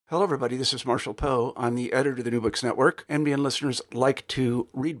Hello, everybody. This is Marshall Poe. I'm the editor of the New Books Network. NBN listeners like to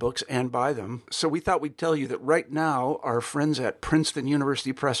read books and buy them. So we thought we'd tell you that right now, our friends at Princeton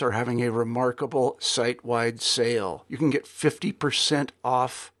University Press are having a remarkable site-wide sale. You can get 50%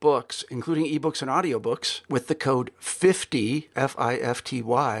 off books, including ebooks and audiobooks, with the code 50,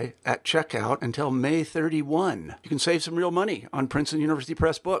 F-I-F-T-Y, at checkout until May 31. You can save some real money on Princeton University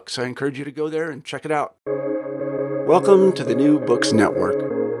Press books. I encourage you to go there and check it out. Welcome to the New Books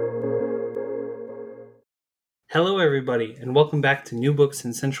Network. Hello, everybody, and welcome back to New Books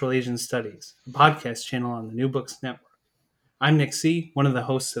in Central Asian Studies, a podcast channel on the New Books Network. I'm Nick C., one of the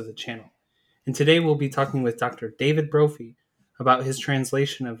hosts of the channel, and today we'll be talking with Dr. David Brophy about his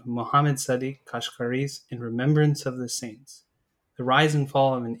translation of Muhammad Sadiq Kashgari's In Remembrance of the Saints, The Rise and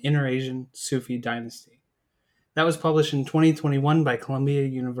Fall of an Inter-Asian Sufi Dynasty. That was published in 2021 by Columbia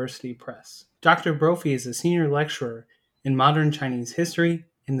University Press. Dr. Brophy is a senior lecturer in modern Chinese history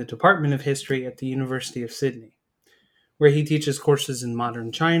in the Department of History at the University of Sydney, where he teaches courses in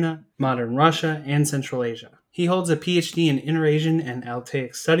modern China, modern Russia, and Central Asia. He holds a PhD in Inter-Asian and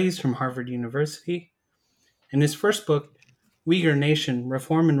Altaic Studies from Harvard University. And his first book, Uyghur Nation,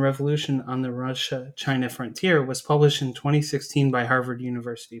 Reform and Revolution on the Russia-China Frontier, was published in 2016 by Harvard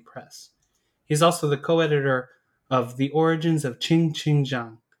University Press. He's also the co-editor of The Origins of Qing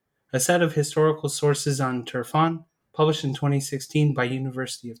Xinjiang, a set of historical sources on Turfan, published in 2016 by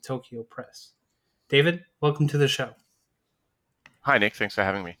University of Tokyo Press. David, welcome to the show. Hi, Nick. Thanks for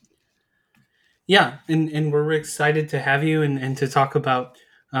having me. Yeah, and we're excited to have you and to talk about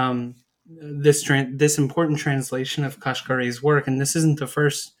this important translation of Kashgari's work. And this isn't the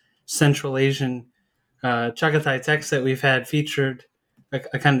first Central Asian Chagatai text that we've had featured a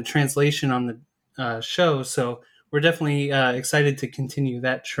kind of translation on the show. So we're definitely excited to continue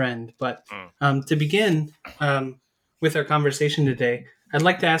that trend. But to begin with our conversation today, I'd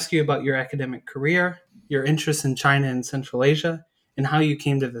like to ask you about your academic career, your interest in China and Central Asia, and how you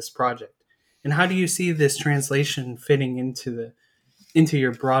came to this project. And how do you see this translation fitting into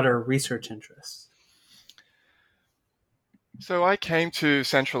your broader research interests? So I came to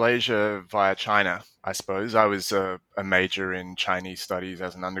Central Asia via China, I suppose. I was a major in Chinese studies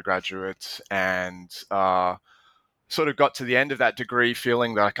as an undergraduate and sort of got to the end of that degree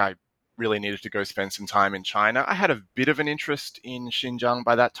feeling like I really needed to go spend some time in China. I had a bit of an interest in Xinjiang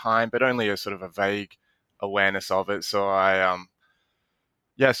by that time, but only a sort of a vague awareness of it. So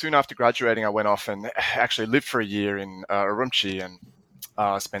soon after graduating, I went off and actually lived for a year in Urumqi and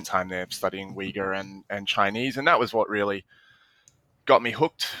spent time there studying Uyghur and Chinese. And that was what really got me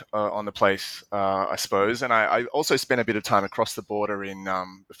hooked on the place, I suppose. And I also spent a bit of time across the border in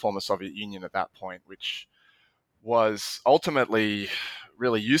the former Soviet Union at that point, which was ultimately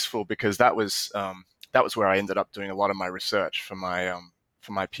really useful because that was where I ended up doing a lot of my research for my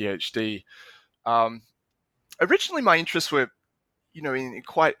PhD. Originally, my interests were in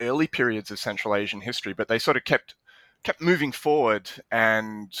quite early periods of Central Asian history, but they sort of kept moving forward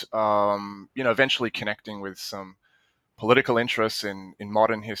and, eventually connecting with some political interests in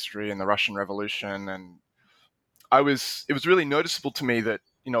modern history and the Russian Revolution. And it was really noticeable to me that,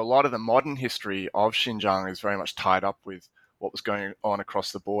 a lot of the modern history of Xinjiang is very much tied up with what was going on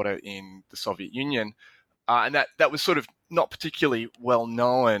across the border in the Soviet Union. And that was sort of not particularly well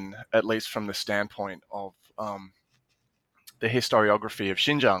known, at least from the standpoint of the historiography of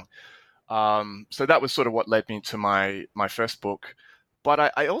Xinjiang. So that was sort of what led me to my first book.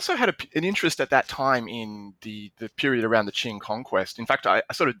 But I also had an interest at that time in the period around the Qing conquest. In fact, I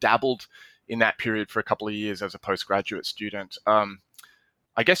sort of dabbled in that period for a couple of years as a postgraduate student.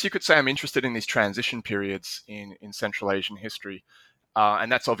 I guess you could say I'm interested in these transition periods in Central Asian history.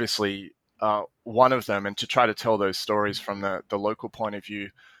 And that's obviously one of them. And to try to tell those stories from the local point of view,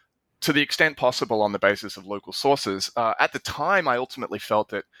 to the extent possible on the basis of local sources. At the time, I ultimately felt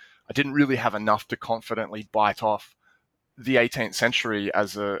that I didn't really have enough to confidently bite off the 18th century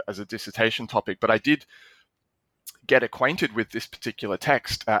as a dissertation topic, but I did get acquainted with this particular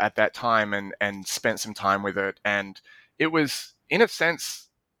text at that time and spent some time with it. And it was, in a sense,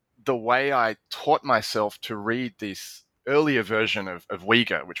 the way I taught myself to read this earlier version of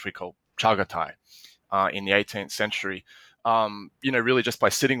Uyghur, which we call Chagatai, in the 18th century. Really just by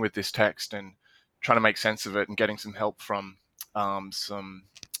sitting with this text and trying to make sense of it and getting some help from some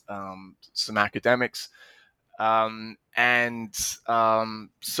academics. So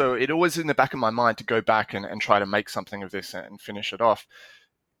it always in the back of my mind to go back and try to make something of this and finish it off.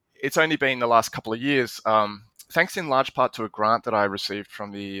 It's only been the last couple of years, thanks in large part to a grant that I received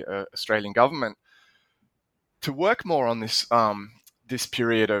from the Australian government to work more on this this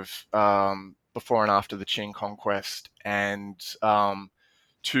period of before and after the Qing conquest, and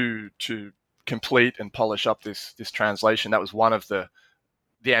to complete and polish up this translation. That was one of the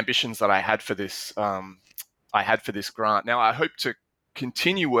ambitions that I had for this grant. Now I hope to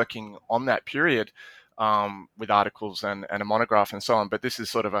continue working on that period with articles and a monograph and so on. But this is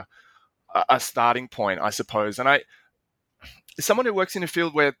sort of a starting point, I suppose. And as someone who works in a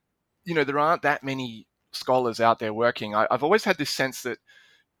field where there aren't that many scholars out there working, I've always had this sense that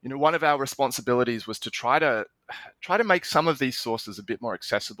one of our responsibilities was to try to make some of these sources a bit more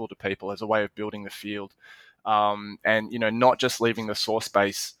accessible to people as a way of building the field, and not just leaving the source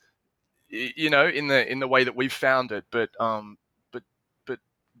base, in the way that we've found it, but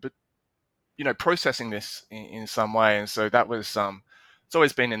processing this in some way. And so that was it's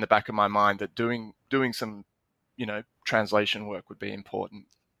always been in the back of my mind that doing some translation work would be important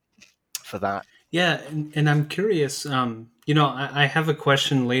for that. Yeah, and I'm curious. I have a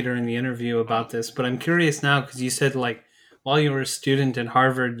question later in the interview about this, but I'm curious now because you said like while you were a student at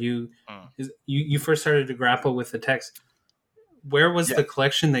Harvard, you first started to grapple with the text. Where was the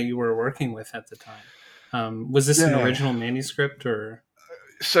collection that you were working with at the time? Was this an original manuscript or?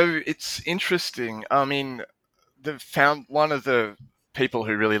 So it's interesting. I mean, one of the people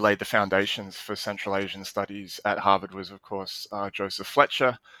who really laid the foundations for Central Asian studies at Harvard was, of course, Joseph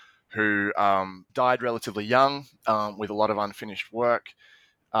Fletcher, who died relatively young with a lot of unfinished work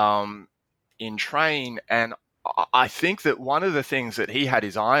in train. And I think that one of the things that he had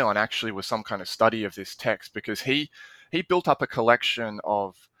his eye on actually was some kind of study of this text, because he built up a collection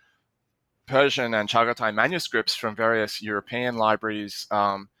of Persian and Chagatai manuscripts from various European libraries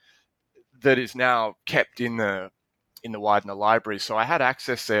that is now kept in the Widener Library. So I had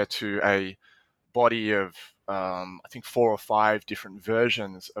access there to a body of I think 4 or 5 different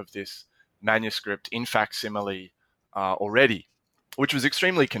versions of this manuscript in facsimile already, which was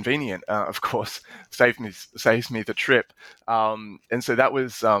extremely convenient. Of course, saves me the trip, and so that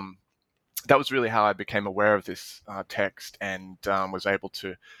was really how I became aware of this text and was able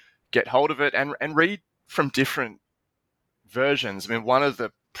to get hold of it and read from different versions. I mean, one of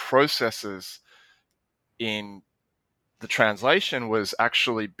the processes in the translation was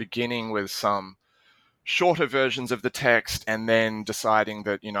actually beginning with some shorter versions of the text and then deciding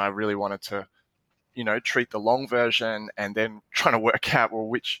that, I really wanted to, treat the long version, and then trying to work out, well,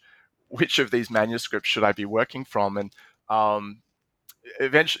 which of these manuscripts should I be working from? And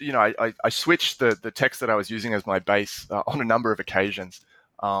eventually, I switched the text that I was using as my base on a number of occasions.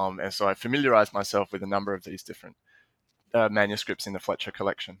 And so I familiarized myself with a number of these different manuscripts in the Fletcher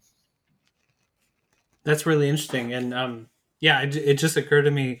collection. That's really interesting. And it just occurred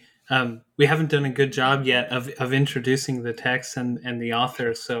to me, we haven't done a good job yet of introducing the text and the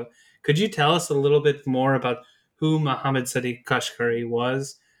author. So could you tell us a little bit more about who Muhammad Sadiq Kashgari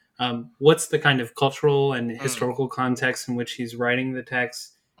was? What's the kind of cultural and historical context in which he's writing the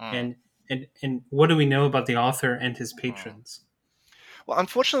text? And what do we know about the author and his patrons? Well,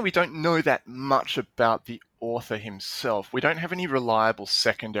 unfortunately, we don't know that much about the author himself. We don't have any reliable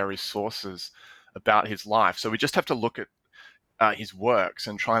secondary sources about his life. So we just have to look at his works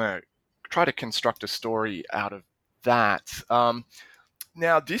and try to construct a story out of that.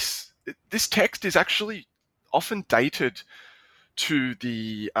 Now, this text is actually often dated to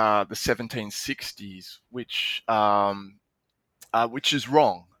the 1760s, which is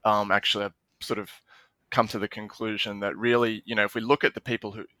wrong. Actually, I've sort of come to the conclusion that really, if we look at the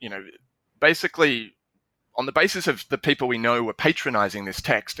people who, basically on the basis of the people we know were patronizing this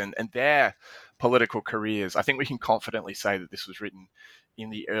text and their political careers, I think we can confidently say that this was written in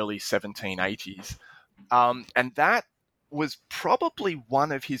the early 1780s. And that was probably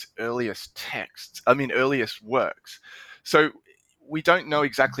one of his earliest works. So we don't know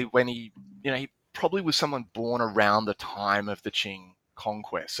exactly when he probably was someone born around the time of the Qing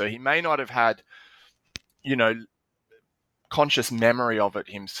conquest. So he may not have had, conscious memory of it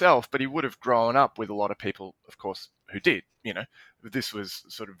himself, but he would have grown up with a lot of people, of course, who did. This was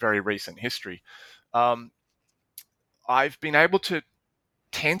sort of very recent history. I've been able to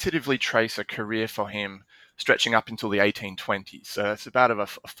tentatively trace a career for him stretching up until the 1820s. So it's about a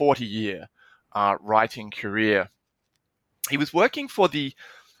 40-year writing career. He was working for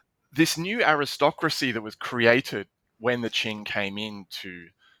this new aristocracy that was created when the Qing came into,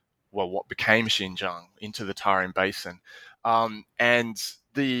 what became Xinjiang, into the Tarim Basin. And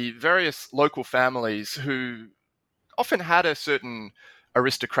the various local families who often had a certain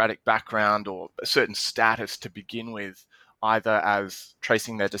aristocratic background or a certain status to begin with, either as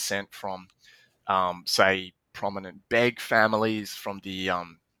tracing their descent from, say, prominent Beg families from the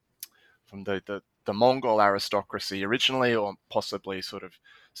Mongol aristocracy originally, or possibly sort of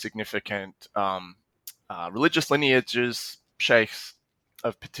significant religious lineages, sheikhs,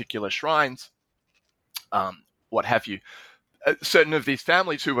 particular shrines, what have you. Certain of these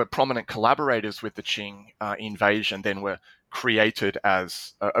families who were prominent collaborators with the Qing invasion then were created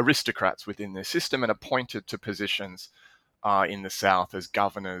as aristocrats within their system and appointed to positions in the south as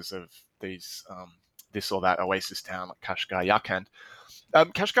governors of these this or that oasis town like Kashgar Yakand.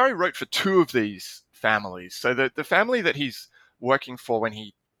 Kashgari wrote for two of these families. So the family that he's working for when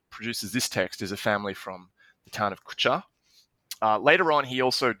he produces this text is a family from the town of Kucha. Later on, he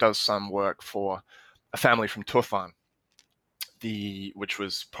also does some work for a family from Turfan, which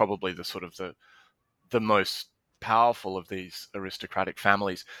was probably the most powerful of these aristocratic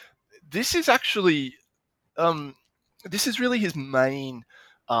families. This is actually this is really his main,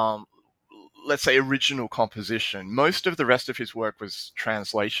 let's say, original composition. Most of the rest of his work was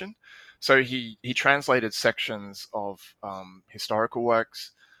translation. So he translated sections of historical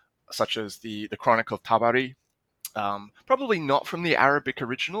works, such as the Chronicle of Tabari, probably not from the Arabic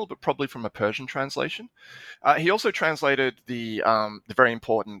original, but probably from a Persian translation. He also translated the very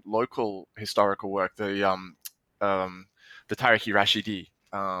important local historical work, the Tarikh-i Rashidi,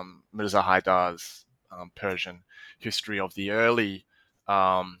 Mirza Haidar's Persian history of the early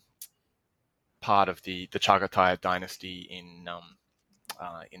part of the Chagatai dynasty in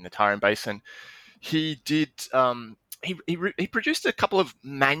the Tarim Basin. He did. He produced a couple of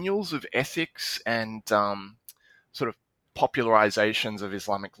manuals of ethics and sort of popularizations of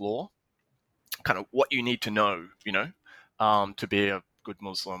Islamic law, kind of what you need to know, to be a good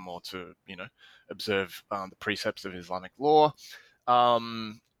Muslim or to, observe the precepts of Islamic law.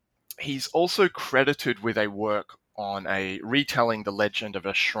 He's also credited with a work on retelling the legend of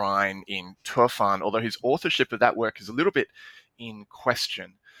a shrine in Turfan, although his authorship of that work is a little bit in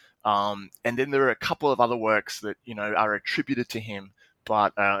question. And then there are a couple of other works that, are attributed to him,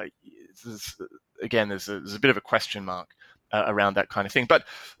 but there's a bit of a question mark around that kind of thing. But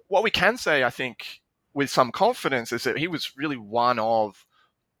what we can say, I think, with some confidence is that he was really one of,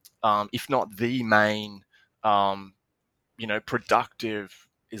 if not the main, productive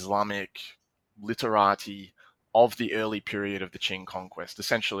Islamic literati of the early period of the Qing conquest,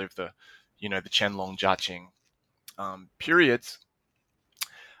 essentially of the Qianlong Jiaqing periods.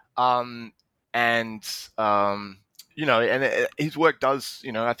 His work does,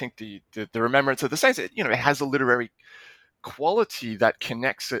 I think the Remembrance of the Saints, it has a literary quality that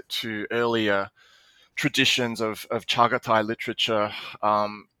connects it to earlier traditions of Chagatai literature,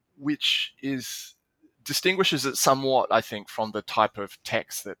 which distinguishes it somewhat, I think, from the type of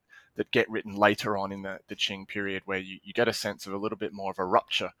texts that get written later on in the Qing period, where you get a sense of a little bit more of a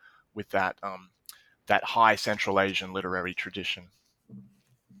rupture with that high Central Asian literary tradition.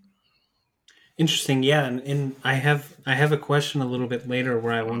 Interesting, yeah, and I have a question a little bit later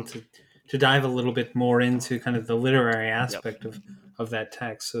where I want to dive a little bit more into kind of the literary aspect of that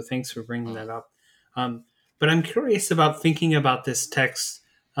text. So thanks for bringing that up. But I'm curious about thinking about this text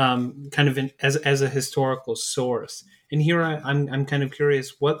kind of as a historical source. And here I'm kind of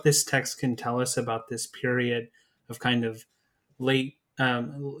curious what this text can tell us about this period of kind of late,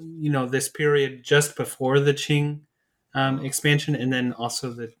 this period just before the Qing expansion, and then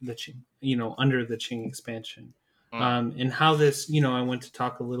also the Qing, under the Qing expansion, and how this, I want to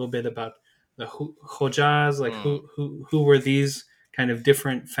talk a little bit about the Hojaz, like who were these kind of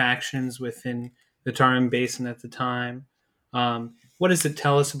different factions within the Tarim Basin at the time. What does it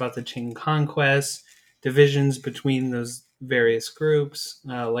tell us about the Qing conquest, divisions between those various groups,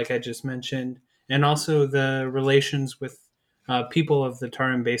 like I just mentioned, and also the relations with people of the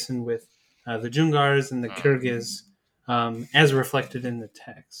Tarim Basin with the Jungars and the Kyrgyz, as reflected in the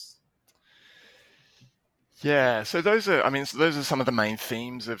text? Yeah, so those are some of the main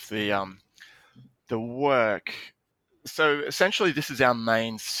themes of the work. So essentially, this is our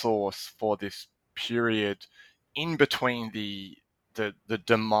main source for this period in between the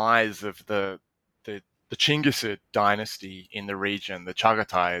demise of the Chinggisid dynasty in the region, the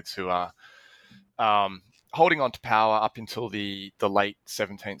Chagatayds, who are holding on to power up until the late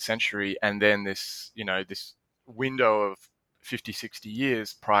 17th century, and then this window of 50, 60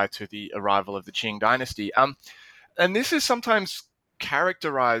 years prior to the arrival of the Qing dynasty. And this is sometimes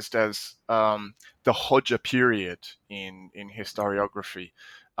characterized as the Hoja period in historiography,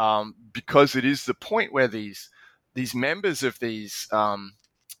 because it is the point where these members of these, on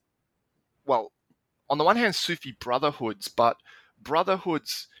the one hand, Sufi brotherhoods, but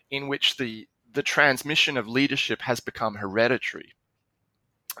brotherhoods in which the transmission of leadership has become hereditary.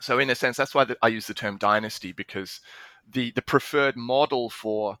 So in a sense, that's why I use the term dynasty, because the preferred model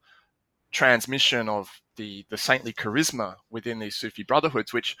for transmission of the saintly charisma within these Sufi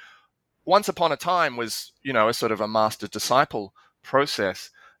brotherhoods, which once upon a time was, a sort of a master-disciple process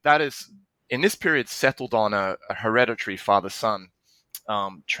that is, in this period, settled on a hereditary father-son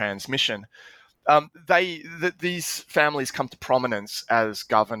transmission. These families come to prominence as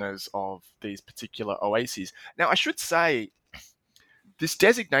governors of these particular oases. Now, I should say, this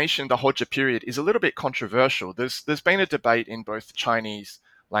designation, the Hodja period, is a little bit controversial. There's been a debate in both Chinese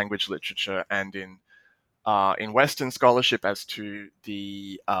language literature and in Western scholarship as to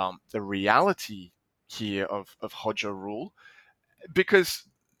the reality here of Hodja rule, because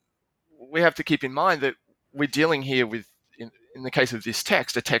we have to keep in mind that we're dealing here with, in the case of this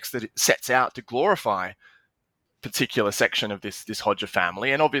text, a text that sets out to glorify particular section of this Hodja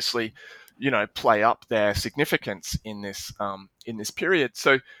family, and obviously, play up their significance in this period.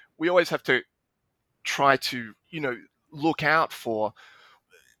 So we always have to try to look out for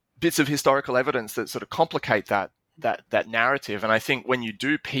bits of historical evidence that sort of complicate that narrative. And I think when you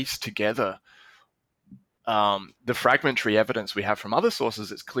do piece together the fragmentary evidence we have from other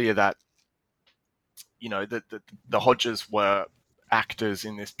sources, it's clear that that the Hodjas were actors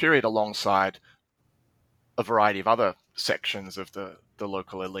in this period alongside a variety of other sections of the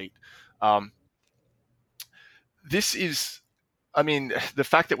local elite. This is, the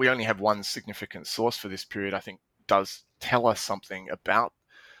fact that we only have one significant source for this period, I think, does tell us something about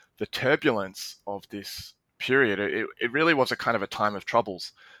the turbulence of this period. It really was a kind of a time of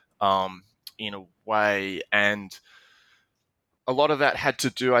troubles in a way, and a lot of that had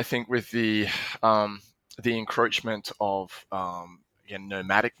to do, I think, with the encroachment of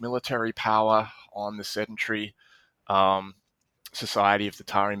nomadic military power on the sedentary society of the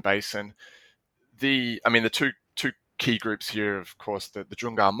Tarim Basin. The two key groups here, of course, the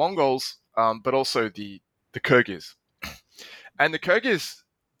Jungar Mongols, but also the Kyrgyz. And the Kyrgyz,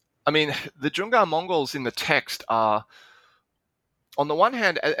 the Jungar Mongols in the text are, on the one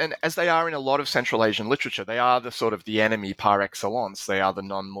hand, and as they are in a lot of Central Asian literature, they are the sort of the enemy par excellence. They are the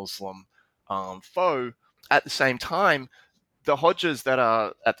non-Muslim foe. At the same time, the Hodjas that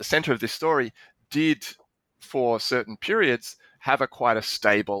are at the center of this story did, for certain periods, have quite a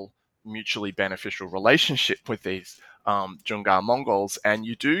stable, mutually beneficial relationship with these Jungar Mongols, and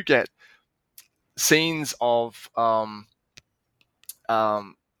you do get scenes of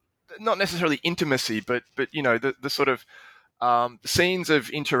not necessarily intimacy, but the sort of scenes of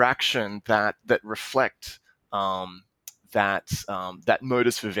interaction that reflect that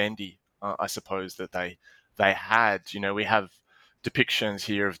modus vivendi, I suppose, that they had. We have depictions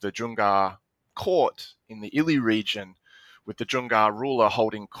here of the Jungar court in the Ili region, with the Jungar ruler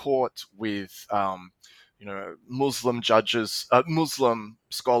holding court with Muslim judges, Muslim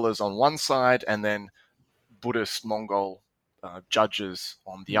scholars on one side, and then Buddhist Mongol judges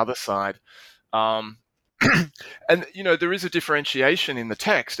on the other side. And there is a differentiation in the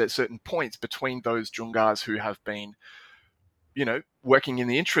text at certain points between those Jungars who have been working in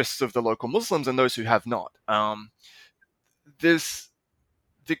the interests of the local Muslims and those who have not. There's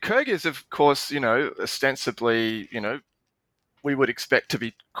the Kyrgyz, of course, ostensibly, we would expect to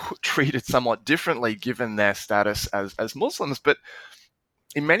be treated somewhat differently given their status as Muslims. But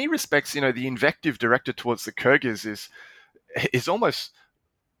in many respects, the invective directed towards the Kyrgyz is almost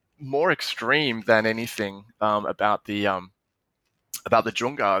more extreme than anything about the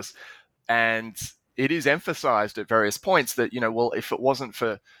Jungars. And it is emphasized at various points that, if it wasn't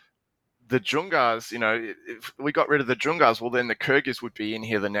for the Jungars, if we got rid of the Jungars, well, then the Kyrgyz would be in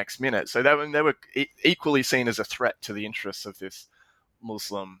here the next minute. So they were equally seen as a threat to the interests of this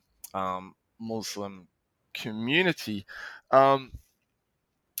Muslim community.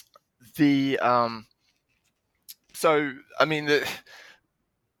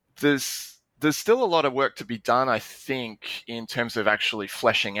 There's still a lot of work to be done, I think, in terms of actually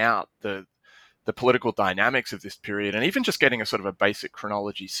fleshing out the political dynamics of this period, and even just getting a sort of a basic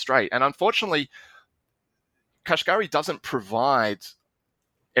chronology straight. And unfortunately, Kashgari doesn't provide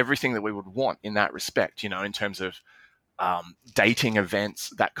everything that we would want in that respect, in terms of dating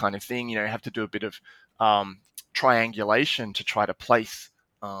events, that kind of thing. You have to do a bit of triangulation to try to place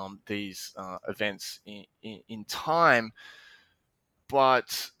these events in time.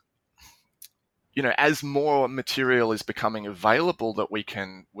 But as more material is becoming available that we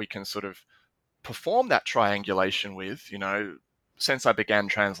can sort of perform that triangulation with, since I began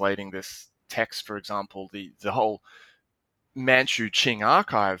translating this text, for example, the whole Manchu Qing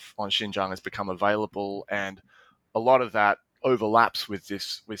archive on Xinjiang has become available, and a lot of that overlaps with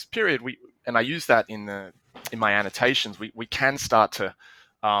this period. And I use that in my annotations. We can start to,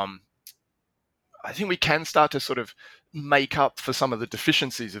 I think we can start to sort of make up for some of the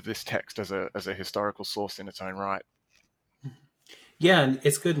deficiencies of this text as a historical source in its own right. Yeah,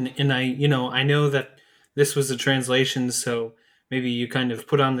 it's good, and I know that this was a translation, so maybe you kind of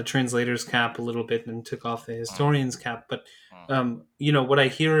put on the translator's cap a little bit and took off the historian's cap. But what I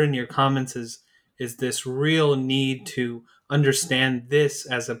hear in your comments is this real need to understand this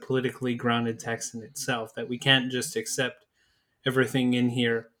as a politically grounded text in itself, that we can't just accept everything in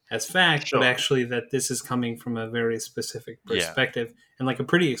here as fact, Sure. but actually that this is coming from a very specific perspective, Yeah. and like a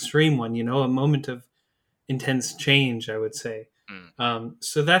pretty extreme one, a moment of intense change, I would say.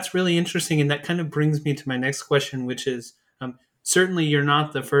 So that's really interesting, and that kind of brings me to my next question, which is, certainly you're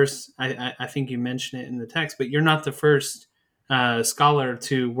not the first, I think you mentioned it in the text, but you're not the first scholar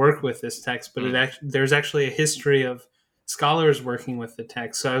to work with this text, but there's actually a history of scholars working with the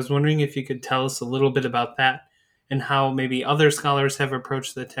text. So I was wondering if you could tell us a little bit about that, and how maybe other scholars have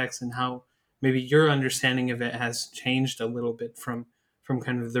approached the text, and how maybe your understanding of it has changed a little bit from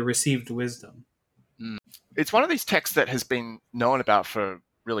kind of the received wisdom. It's one of these texts that has been known about for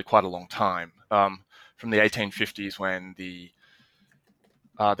really quite a long time, from the 1850s, when the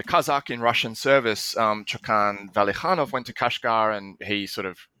Kazakh in Russian service, Chokan Valikhanov, went to Kashgar, and he sort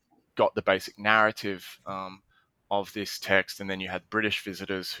of got the basic narrative of this text. And then you had British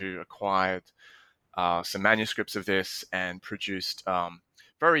visitors who acquired some manuscripts of this and produced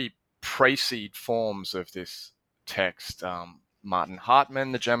very pre-seed forms of this text. Martin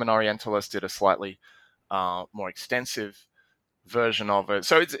Hartmann, the German Orientalist, did a slightly more extensive version of it.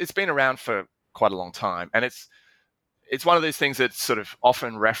 So it's been around for quite a long time, and it's one of these things that's sort of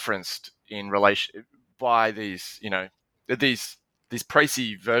often referenced in relation by these, these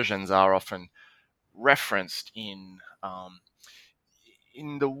pre-seed versions are often referenced in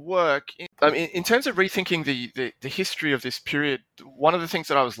the work. In terms of rethinking the history of this period, one of the things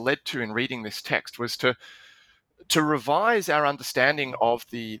that I was led to in reading this text was to revise our understanding of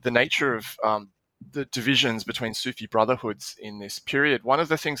the nature of the divisions between Sufi brotherhoods in this period. One of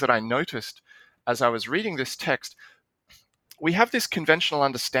the things that I noticed as I was reading this text, we have this conventional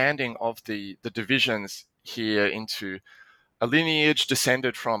understanding of the divisions here into a lineage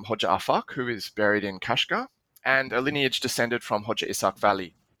descended from Hoja Afak, who is buried in Kashgar, and a lineage descended from Hoja Ishaq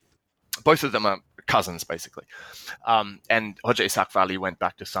Vali. Both of them are cousins, basically. And Hoja Ishaq Vali went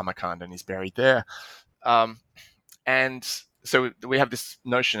back to Samarkand and is buried there. And so we have this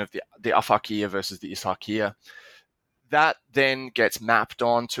notion of the Afakiya versus the Ishaqiya. That then gets mapped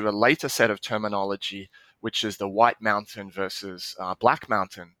on to a later set of terminology, which is the White Mountain versus Black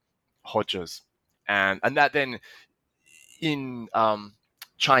Mountain Hojas. And that then in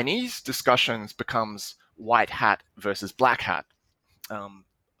Chinese discussions becomes White Hat versus Black Hat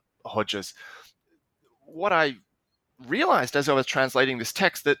Hojas. What I realized as I was translating this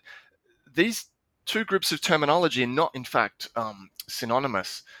text, that these two groups of terminology are not, in fact,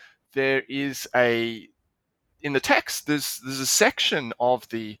 synonymous. There is in the text, there's a section of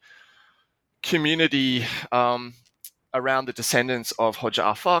the community around the descendants of Hoja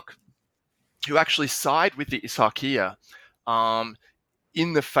Afak who actually side with the Ishaqiya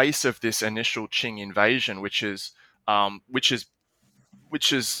in the face of this initial Qing invasion, which is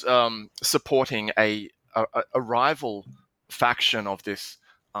supporting a rival faction of this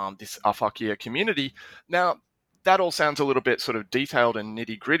Afakiya community. Now, that all sounds a little bit sort of detailed and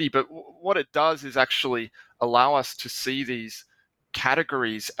nitty-gritty, but what it does is actually allow us to see these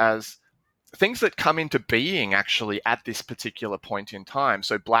categories as things that come into being actually at this particular point in time.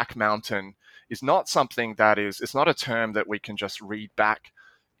 So Black Mountain is not something it's not a term that we can just read back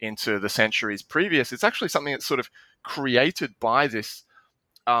into the centuries previous. It's actually something that's sort of created by this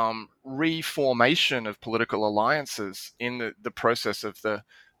reformation of political alliances in the process of the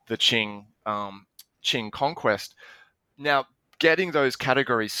Qing conquest. Now, getting those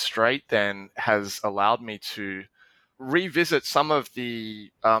categories straight then has allowed me to revisit some of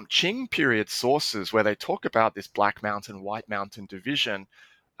the Qing period sources where they talk about this Black Mountain, White Mountain division,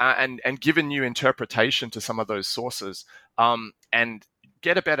 and give a new interpretation to some of those sources, and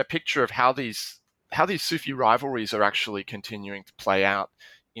get a better picture of how these Sufi rivalries are actually continuing to play out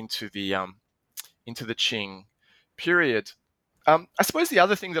into the Qing period. I suppose the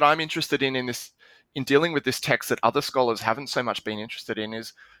other thing that I'm interested in dealing with this text that other scholars haven't so much been interested in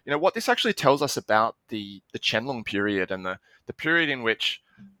is, what this actually tells us about the Qianlong period and the period in which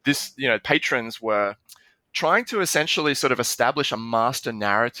this, patrons were trying to essentially sort of establish a master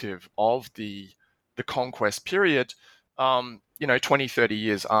narrative of the conquest period, 20, 30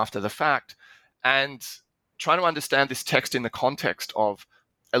 years after the fact, and trying to understand this text in the context of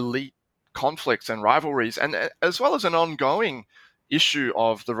elite conflicts and rivalries, and as well as an ongoing issue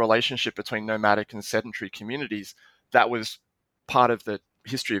of the relationship between nomadic and sedentary communities that was part of the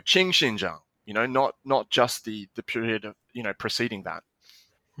history of Qing Xinjiang, not just the period of, preceding that.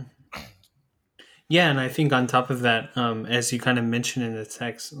 Yeah, and I think on top of that, as you kind of mentioned in the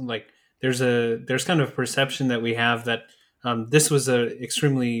text, like there's kind of a perception that we have that this was a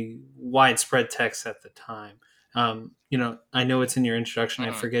extremely widespread text at the time. I know it's in your introduction. I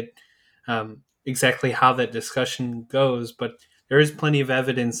Mm, forget exactly how that discussion goes, but there is plenty of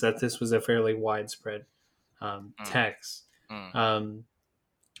evidence that this was a fairly widespread mm, text. mm, Um,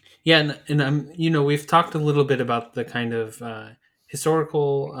 yeah, and we've talked a little bit about the kind of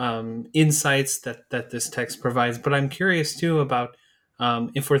historical insights that this text provides, but I'm curious too about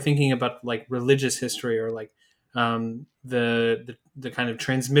if we're thinking about like religious history or like the kind of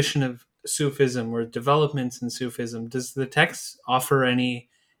transmission of Sufism or developments in Sufism. Does the text offer any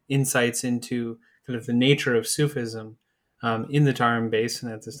insights into kind of the nature of Sufism in the Tarim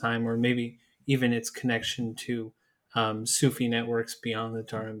Basin at this time, or maybe even its connection to Sufi networks beyond the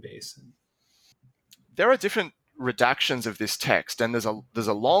Tarim Basin? there are different redactions of this text, and there's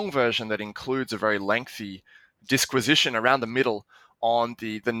a long version that includes a very lengthy disquisition around the middle on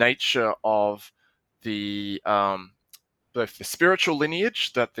the nature of the both the spiritual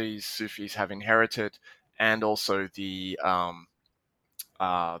lineage that these Sufis have inherited and also their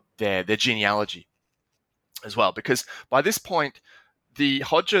genealogy as well. Because by this point, the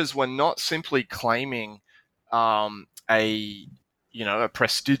Hodjas were not simply claiming a a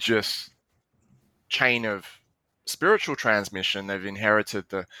prestigious chain of spiritual transmission. They've inherited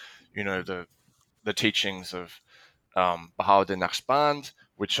you know the the teachings of Bahauddin Naqshband,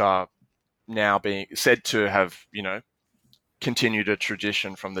 which are now being said to have continued a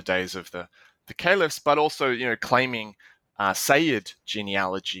tradition from the days of the caliphs, but also claiming Sayyid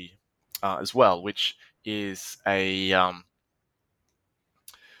genealogy as well, which is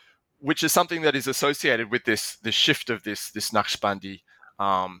something that is associated with this shift of this Naqshbandi,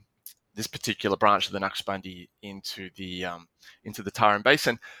 um, this particular branch of the Naqshbandi into the Tarim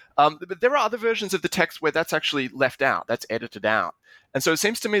Basin. But there are other versions of the text where that's actually left out, that's edited out, and so it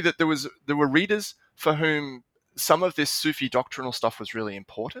seems to me that there were readers for whom some of this Sufi doctrinal stuff was really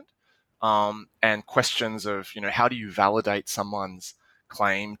important, and questions of how do you validate someone's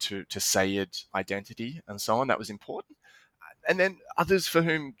claim to Sayyid identity and so on. That was important, and then others for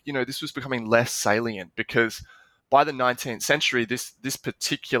whom this was becoming less salient because by the 19th century, this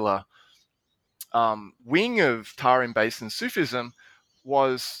particular wing of Tarim Basin Sufism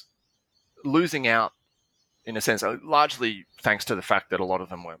was losing out in a sense, largely thanks to the fact that a lot of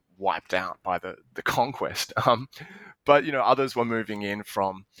them were wiped out by the conquest. But others were moving in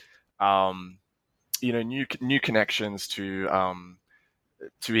from new connections to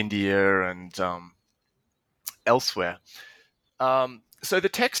India and elsewhere. So the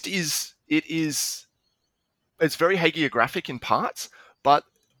text it's very hagiographic in parts, but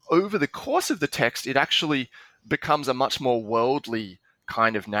over the course of the text, it actually becomes a much more worldly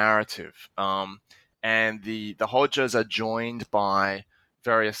kind of narrative. And the Hodjas are joined by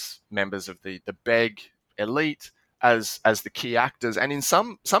various members of the Beg elite as the key actors, and in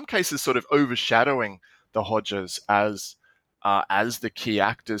some cases, sort of overshadowing the Hodjas as the key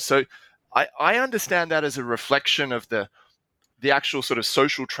actors. So I understand that as a reflection of the actual sort of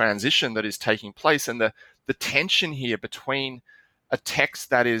social transition that is taking place and the tension here between a text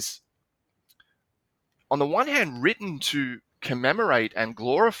that is, on the one hand, written to commemorate and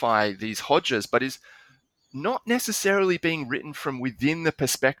glorify these Hodjas, but is not necessarily being written from within the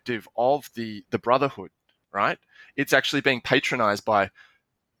perspective of the Brotherhood, right? It's actually being patronized by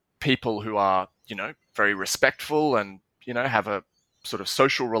people who are, very respectful and, have a sort of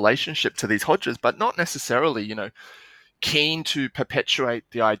social relationship to these Hodjas, but not necessarily, keen to perpetuate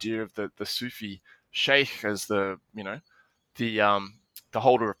the idea of the Sufi sheikh as the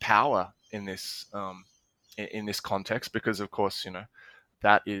holder of power in this context, because of course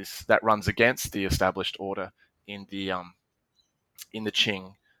that runs against the established order in the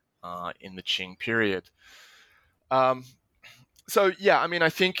Qing period. So yeah, I mean, I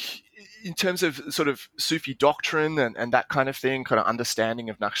think in terms of sort of Sufi doctrine and that kind of thing, kind of understanding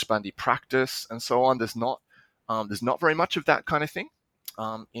of Naqshbandi practice and so on, there's not very much of that kind of thing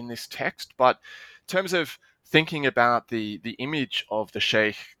in this text. But in terms of thinking about the image of the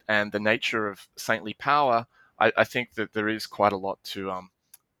sheikh and the nature of saintly power, I think that there is quite a lot to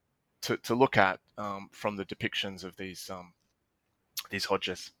look at from the depictions of these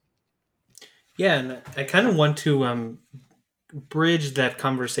Hodjas. Yeah, and I kind of want to bridge that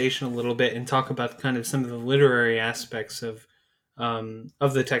conversation a little bit and talk about kind of some of the literary aspects of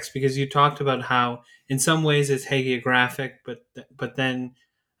the text, because you talked about how in some ways it's hagiographic, but then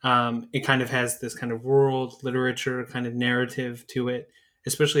it kind of has this kind of world literature kind of narrative to it,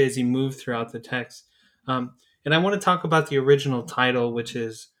 especially as you move throughout the text. And I want to talk about the original title, which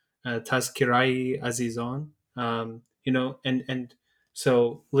is Tazkirai Azizon. And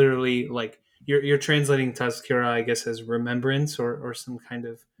so literally, like you're translating Tazkira, I guess, as remembrance or some kind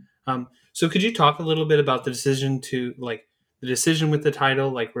of. So could you talk a little bit about the decision with the title,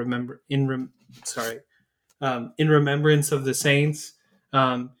 like in remembrance of the saints,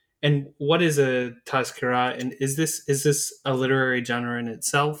 and what is a Tazkira, and is this a literary genre in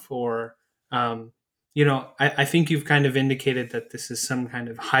itself, or I think you've kind of indicated that this is some kind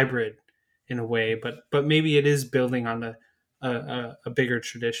of hybrid in a way, but maybe it is building on a bigger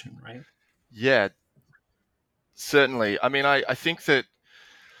tradition, right? Yeah, certainly. I mean, I think that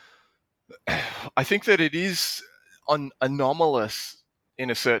it is anomalous in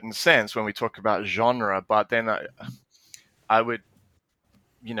a certain sense when we talk about genre, but then I would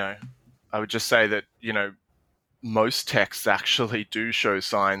just say that most texts actually do show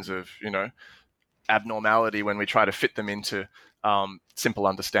signs of abnormality when we try to fit them into simple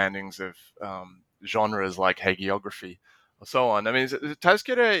understandings of genres like hagiography or so on. I mean,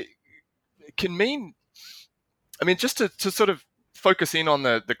 Tazkira can mean, I mean, just to sort of focus in on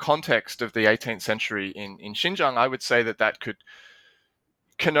the context of the 18th century in Xinjiang, I would say that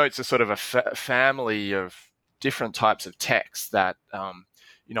connotes a sort of a family of different types of texts that, on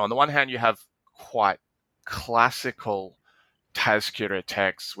the one hand, you have quite classical Tazkira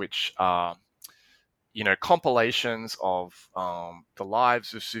texts, which are, compilations of the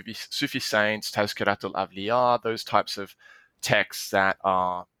lives of Sufi saints, Tazkiratul Awliya, those types of texts that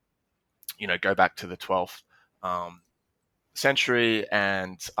are, go back to the 12th century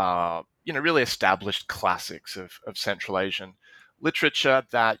and, really established classics of Central Asian literature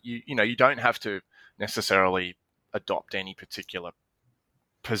that you don't have to necessarily adopt any particular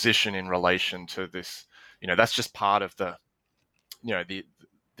position in relation to this. That's just part of the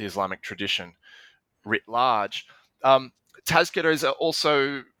Islamic tradition writ large. Tazkira is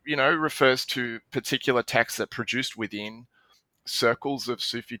also, refers to particular texts that produced within circles of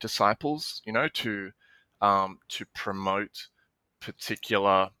Sufi disciples, to promote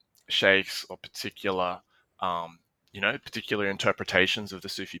particular sheikhs or particular interpretations of the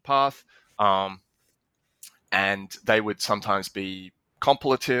Sufi path. And they would sometimes be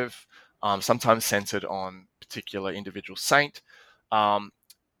compilative, sometimes centered on particular individual saint,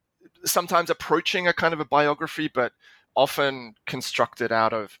 sometimes approaching a kind of a biography, but often constructed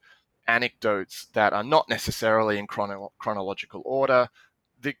out of anecdotes that are not necessarily in chronological order.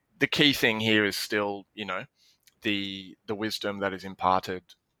 The key thing here is still, the wisdom that is imparted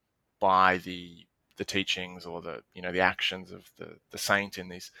by the teachings or the actions of the saint in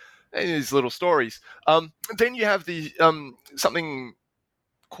these little stories. Then you have the something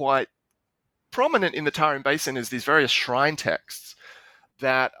quite prominent in the Tarim Basin is these various shrine texts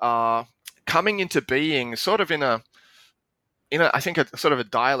that are coming into being sort of in a I think a sort of a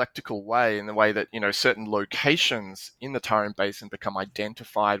dialectical way, in the way that certain locations in the Tarim Basin become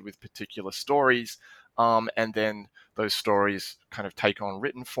identified with particular stories, and then those stories kind of take on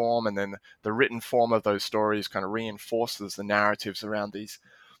written form, and then the written form of those stories kind of reinforces the narratives around these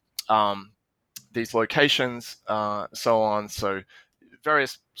locations, so on. So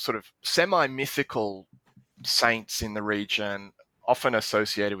various sort of semi-mythical saints in the region, often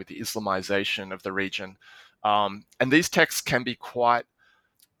associated with the Islamization of the region. And these texts can be quite,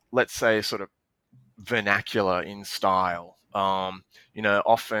 let's say, sort of vernacular in style,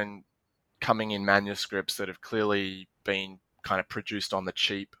 often coming in manuscripts that have clearly been kind of produced on the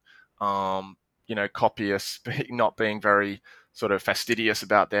cheap, copyists not being very sort of fastidious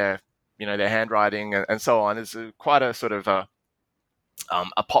about their handwriting and so on. Is quite a sort of a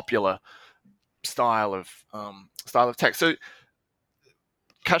popular style of text. So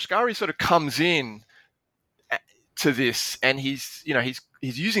Kashgari sort of comes in to this, and he's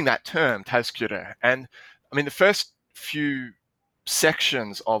using that term Tazkira, and I mean the first few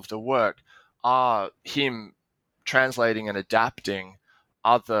sections of the work are him translating and adapting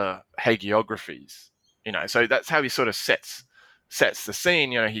other hagiographies. So that's how he sort of sets the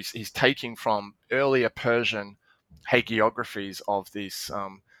scene. He's taking from earlier Persian hagiographies of this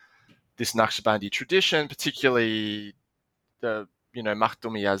Naqshbandi tradition, particularly the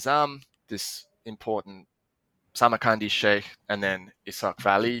Makhdumi Azam, this important Samarkandi sheikh, and then Ishaq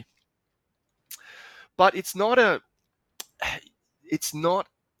Vali. But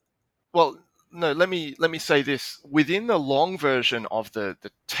let me say this. Within the long version of the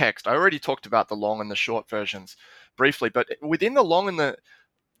text, I already talked about the long and the short versions briefly, but within the long and the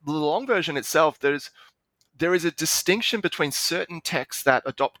long version itself, there is a distinction between certain texts that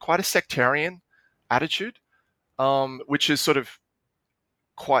adopt quite a sectarian attitude, which is sort of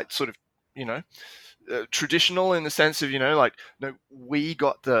quite sort of, traditional in the sense of, like, no, we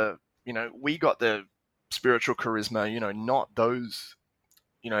got the spiritual charisma, not those,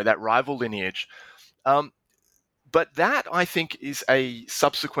 that rival lineage. But that, I think, is a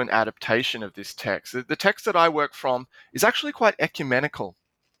subsequent adaptation of this text. The text that I work from is actually quite ecumenical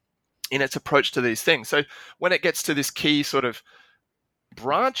in its approach to these things. So when it gets to this key sort of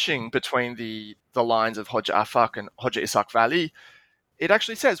branching between the lines of Hoja Afak and Hoja Ishaq Vali, it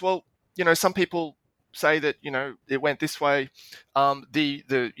actually says, well, some people say that, it went this way.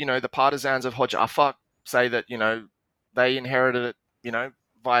 The partisans of Hoja Afak say that, they inherited it,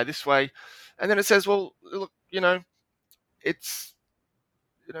 via this way. And then it says, well, look, it's,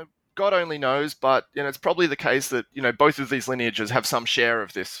 God only knows, but, it's probably the case that, both of these lineages have some share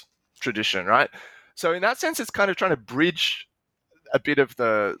of this tradition, right? So in that sense, it's kind of trying to bridge a bit of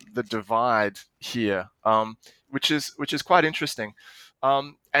the divide here, which is quite interesting.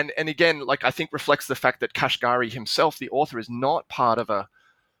 And again, like, I think reflects the fact that Kashgari himself, the author, is not part of a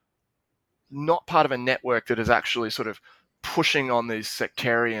network that is actually sort of pushing on these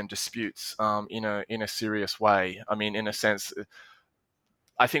sectarian disputes in a serious way. I mean, in a sense,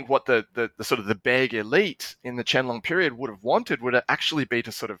 I think what the sort of the Beg elite in the Qianlong period would have wanted would actually be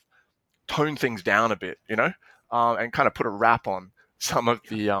to sort of tone things down a bit, and kind of put a wrap on some of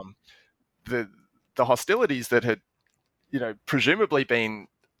the hostilities that had, presumably been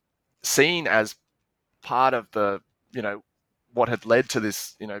seen as part of the, what had led to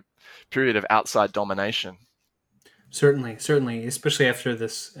this, period of outside domination. Certainly, especially after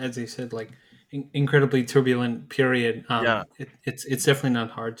this, as you said, like incredibly turbulent period. It's definitely not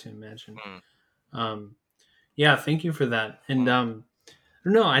hard to imagine. Thank you for that. And I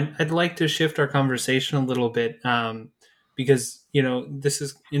don't know, I'd like to shift our conversation a little bit, because this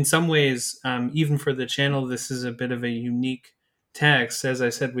is in some ways, even for the channel, this is a bit of a unique text. As I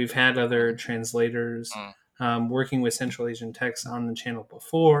said, we've had other translators working with Central Asian texts on the channel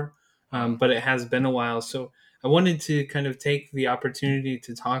before, but it has been a while. So I wanted to kind of take the opportunity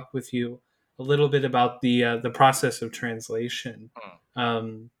to talk with you a little bit about the process of translation.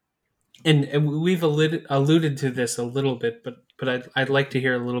 And we've alluded to this a little bit, but I'd like to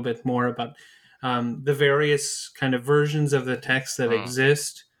hear a little bit more about the various kind of versions of the text that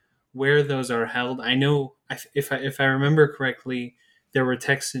exist, where those are held. I know, if I remember correctly, there were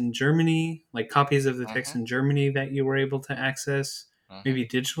texts in Germany, like copies of the text in Germany that you were able to access, maybe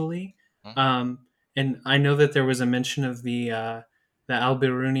digitally. And I know that there was a mention of the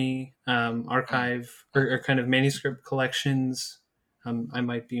Al-Biruni archive or kind of manuscript collections. I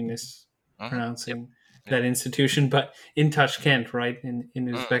might be mispronouncing that institution, but in Tashkent, right, in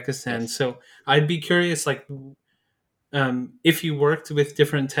Uzbekistan. Yes. So I'd be curious, like, if you worked with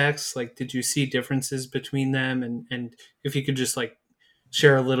different texts, like, did you see differences between them? And if you could just like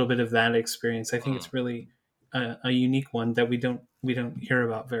share a little bit of that experience. I think it's really a unique one that we don't hear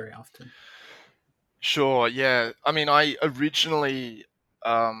about very often. Sure. Yeah. I mean, I originally,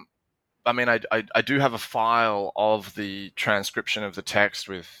 I do have a file of the transcription of the text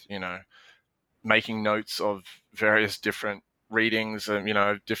with, making notes of various different readings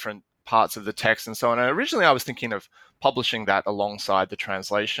and, different parts of the text and so on. And originally I was thinking of publishing that alongside the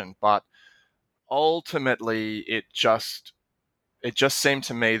translation, but ultimately it just seemed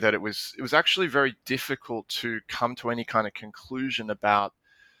to me that it was actually very difficult to come to any kind of conclusion about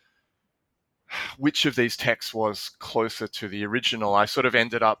which of these texts was closer to the original. I sort of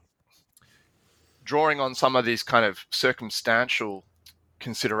ended up drawing on some of these kind of circumstantial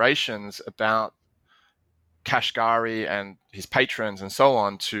considerations about Kashgari and his patrons and so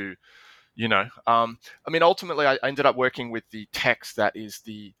on to, ultimately I ended up working with the text that is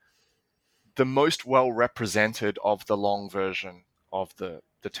the most well represented of the long version of the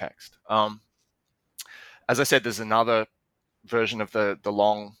text. As I said, there's another version of the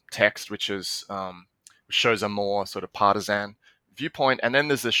long text which shows a more sort of partisan viewpoint, and then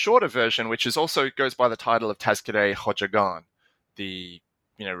there's the shorter version which is also goes by the title of Tazkireh Hojagan, the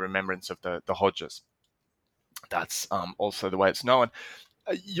remembrance of the Hodjas. That's also the way it's known.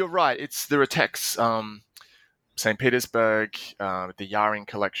 You're right. There are texts, St. Petersburg, the Jaring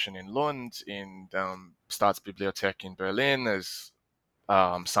collection in Lund, in Staatsbibliothek in Berlin. There's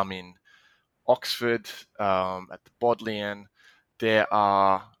some in Oxford, at the Bodleian. There's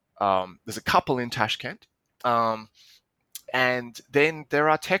a couple in Tashkent, and then there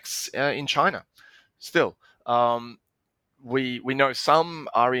are texts in China. Still, we know some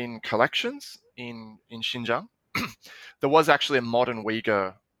are in collections in Xinjiang. There was actually a modern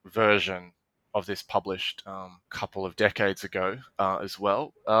Uyghur version of this published a couple of decades ago as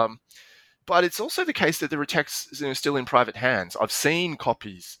well. But it's also the case that there are texts still in private hands. I've seen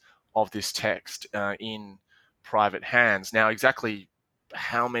copies of this text in private hands. Now, exactly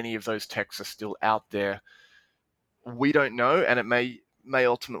how many of those texts are still out there, we don't know, and it may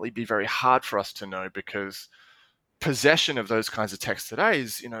ultimately be very hard for us to know, because possession of those kinds of texts today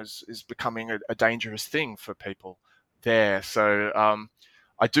is becoming a dangerous thing for people there. So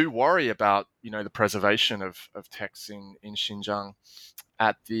I do worry about the preservation of texts in Xinjiang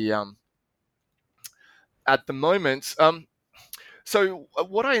at the moment. So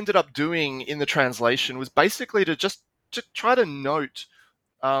what I ended up doing in the translation was basically to try to note,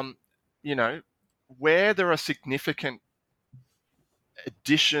 where there are significant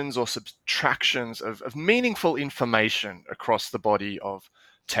additions or subtractions of meaningful information across the body of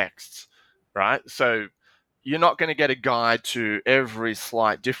texts, right? So you're not going to get a guide to every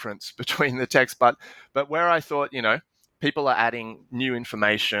slight difference between the text, but where I thought, people are adding new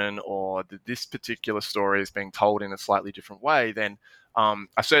information, or this particular story is being told in a slightly different way, then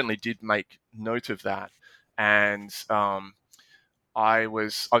I certainly did make note of that. And I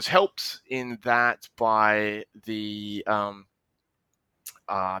was helped in that by the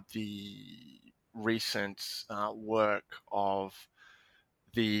recent work of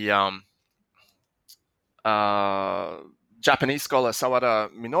the Japanese scholar Sawada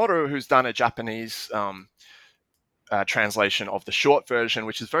Minoru, who's done a Japanese translation of the short version,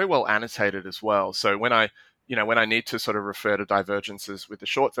 which is very well annotated as well. So when I need to sort of refer to divergences with the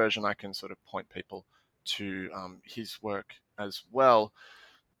short version, I can sort of point people to his work as well.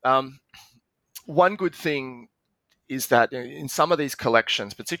 One good thing is that in some of these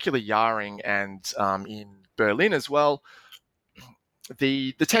collections, particularly Yaring and in Berlin as well,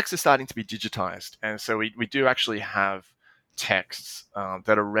 the text is starting to be digitized. And so we do actually have texts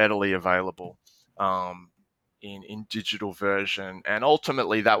that are readily available in digital version. And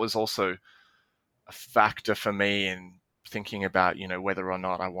ultimately, that was also a factor for me in thinking about, whether or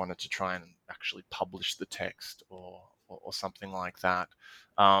not I wanted to try and actually publish the text or something like that.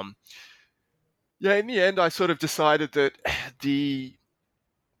 In the end, I sort of decided that the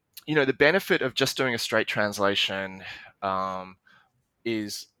benefit of just doing a straight translation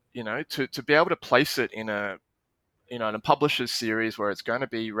is, to be able to place it in a publisher's series where it's going to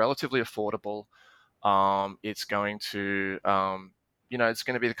be relatively affordable. It's going to, it's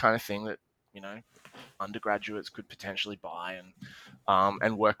going to be the kind of thing that, undergraduates could potentially buy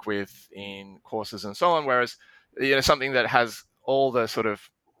and work with in courses and so on. Whereas, something that has all the sort of,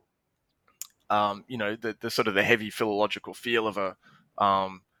 the sort of the heavy philological feel of a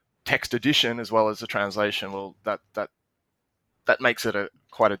text edition as well as a translation, well, that makes it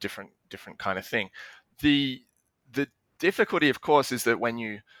quite a different kind of thing. The difficulty, of course, is that when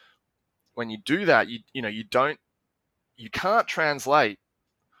you do that, you can't translate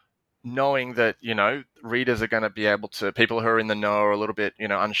knowing that readers are going to be able to, people who are in the know or a little bit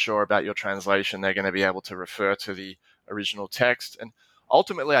unsure about your translation, they're going to be able to refer to the original text. And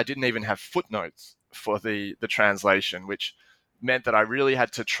ultimately, I didn't even have footnotes for the translation, which meant that I really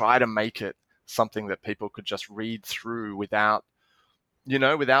had to try to make it something that people could just read through without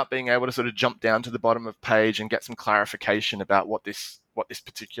being able to sort of jump down to the bottom of page and get some clarification about what this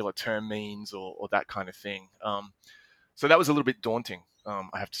particular term means or that kind of thing. So that was a little bit daunting,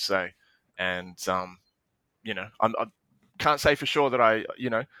 I have to say. And, I can't say for sure that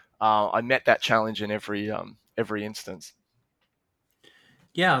I met that challenge in every instance.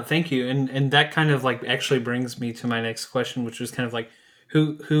 Yeah, thank you. And that kind of like actually brings me to my next question, which was kind of like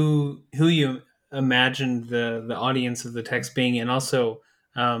who you imagined the audience of the text being, and also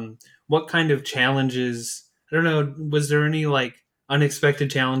what kind of challenges, I don't know, was there any like unexpected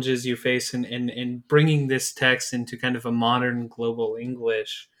challenges you face in bringing this text into kind of a modern global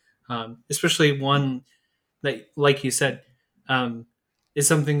English, especially one that, like you said, is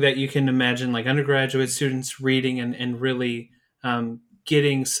something that you can imagine like undergraduate students reading and really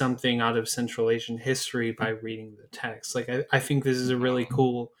getting something out of Central Asian history by reading the text. Like I think this is a really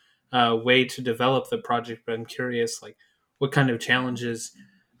cool way to develop the project, but I'm curious, like, what kind of challenges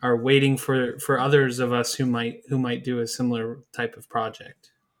are waiting for others of us who might do a similar type of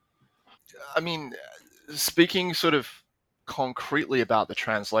project? I mean, speaking sort of concretely about the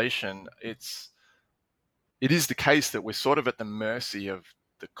translation, it is the case that we're sort of at the mercy of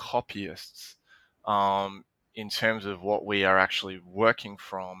the copyists in terms of what we are actually working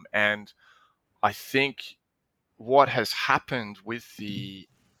from. And I think what has happened with the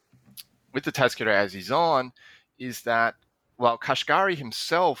Tazkira Azizan is that, well, Kashgari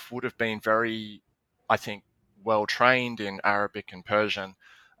himself would have been very, I think, well trained in Arabic and Persian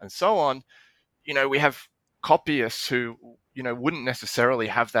and so on. We have copyists who, wouldn't necessarily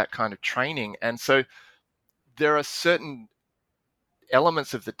have that kind of training. And so there are certain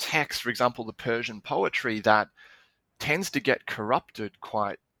elements of the text, for example, the Persian poetry, that tends to get corrupted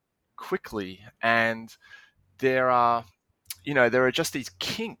quite quickly. And there are just these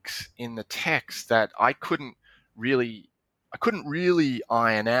kinks in the text that I couldn't really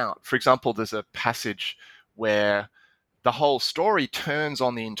iron out. For example, there's a passage where the whole story turns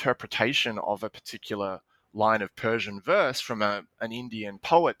on the interpretation of a particular line of Persian verse from an Indian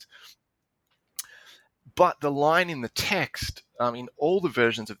poet. But the line in the text, in all the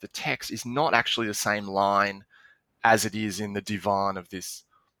versions of the text, is not actually the same line as it is in the divan of this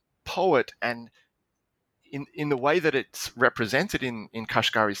poet. And in the way that it's represented in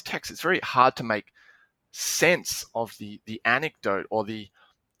Kashgari's text, it's very hard to make sense of the anecdote or the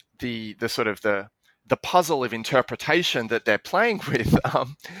sort of the puzzle of interpretation that they're playing with.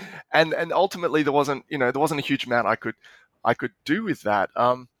 And ultimately there wasn't a huge amount I could do with that.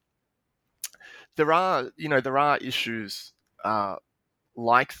 There are issues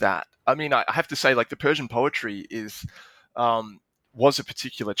like that. I mean, I have to say, like, the Persian poetry was a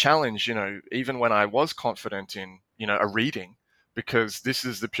particular challenge, even when I was confident in, a reading, because this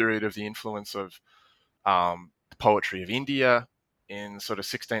is the period of the influence of the poetry of India in sort of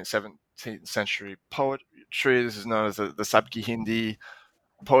 16th, 17th century poetry. This is known as the Sabki Hindi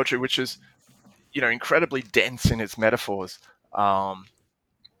poetry, which is, incredibly dense in its metaphors. I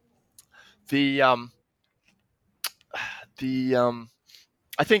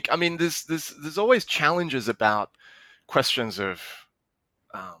think, there's always challenges about questions of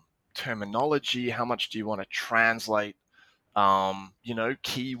terminology. How much do you want to translate?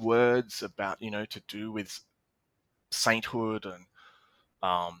 Key words about, to do with sainthood and,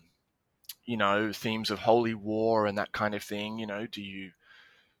 themes of holy war and that kind of thing. Do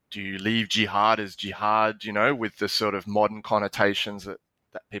you leave jihad as jihad, with the sort of modern connotations that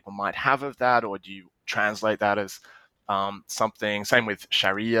people might have of that, or do you translate that as something? Same with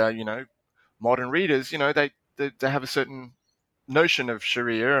Sharia. Modern readers, they have a certain notion of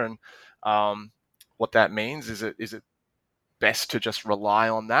Sharia and what that means. Is it best to just rely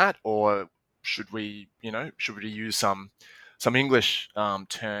on that, or should we use some English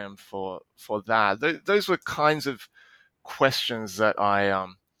term for that? Those were kinds of questions that I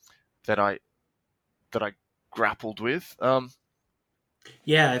grappled with.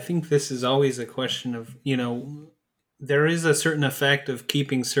 Yeah, I think this is always a question of, there is a certain effect of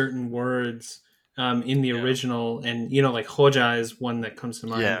keeping certain words in the original, and like Hoja is one that comes to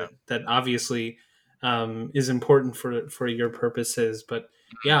mind that obviously is important for your purposes. But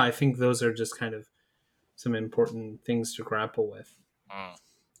yeah, I think those are just kind of some important things to grapple with.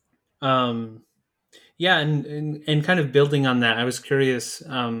 Yeah, and kind of building on that, I was curious.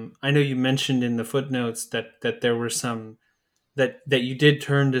 I know you mentioned in the footnotes that there were some that you did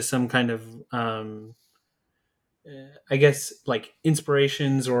turn to some kind of I guess like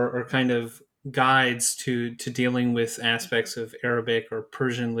inspirations or kind of guides to dealing with aspects of Arabic or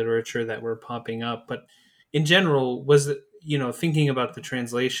Persian literature that were popping up. But in general, was it, thinking about the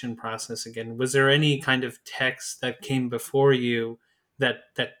translation process again, was there any kind of text that came before you that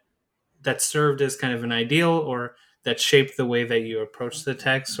served as kind of an ideal, or that shaped the way that you approached the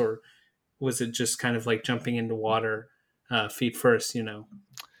text, or was it just kind of like jumping into water feet first?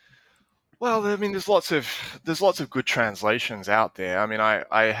 Well, I mean, there's lots of good translations out there. I mean,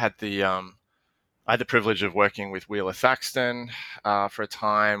 I had the privilege of working with Wheeler Thaxton for a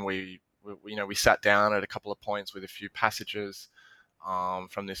time. We sat down at a couple of points with a few passages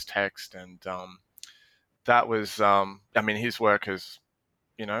from this text, and that was his work has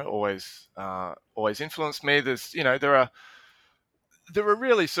always influenced me. There's there are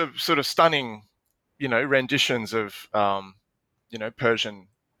really sort of stunning renditions of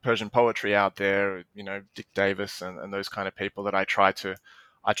Persian poetry out there, Dick Davis and those kind of people that I try to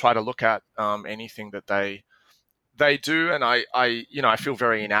look at anything that they do, and I feel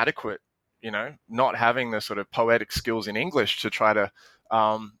very inadequate, not having the sort of poetic skills in English to try to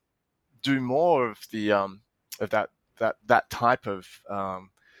do more of the of that type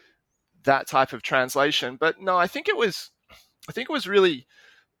of translation. But no, I think it was really.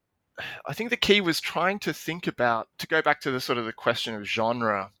 I think the key was trying to think about, to go back to the sort of the question of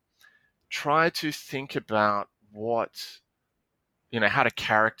genre, try to think about how to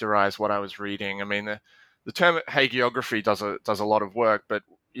characterize what I was reading. I mean, the term hagiography does a lot of work, but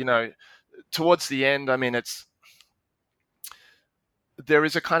towards the end, I mean, there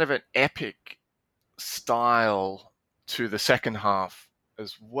is a kind of an epic style to the second half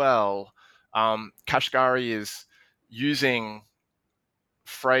as well. Kashgari is using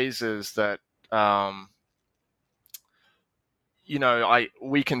phrases that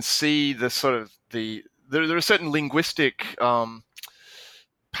we can see the sort of there are certain linguistic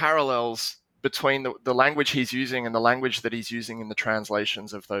parallels between the language he's using and the language that he's using in the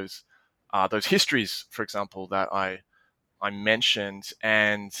translations of those histories, for example, that I mentioned.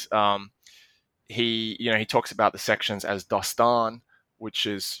 And he talks about the sections as dastan, which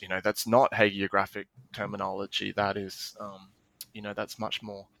is, that's not hagiographic terminology. That is, that's much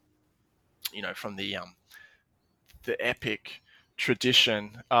more, from the epic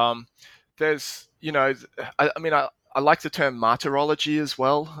tradition. There's, I like the term martyrology as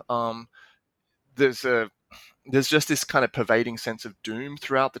well. There's just this kind of pervading sense of doom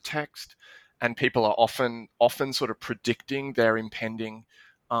throughout the text, and people are often sort of predicting their impending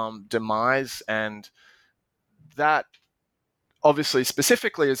demise, and that obviously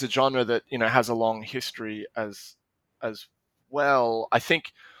specifically is a genre that has a long history as well.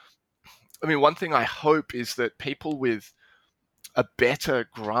 One thing I hope is that people with a better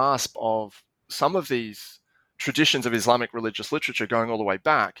grasp of some of these traditions of Islamic religious literature going all the way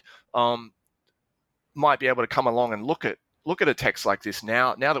back might be able to come along and look at a text like this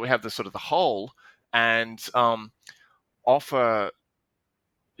now that we have the sort of the whole, and offer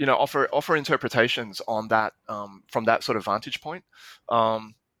interpretations on that from that sort of vantage point,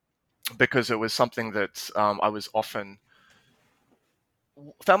 because it was something that I was often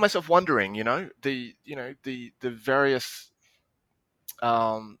found myself wondering, the various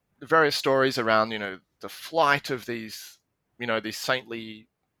stories around, the flight of these saintly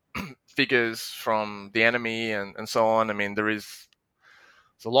figures from the enemy and so on. There's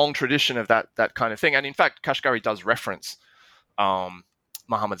a long tradition of that kind of thing. And in fact, Kashgari does reference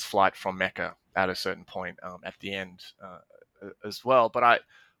Muhammad's flight from Mecca at a certain point at the end as well. But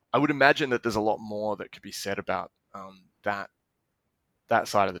I would imagine that there's a lot more that could be said about that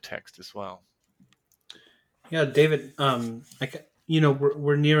side of the text as well. Yeah, David,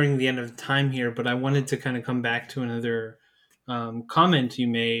 we're nearing the end of time here, but I wanted to kind of come back to another comment you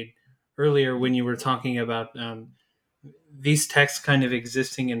made earlier when you were talking about these texts kind of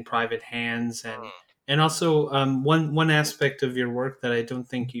existing in private hands, and also one aspect of your work that I don't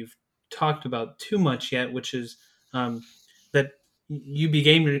think you've talked about too much yet, which is that you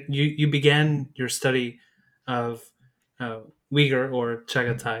began your study of Uyghur or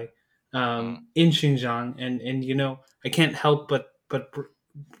Chagatai in Xinjiang, and I can't help but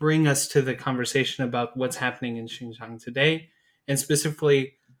bring us to the conversation about what's happening in Xinjiang today, and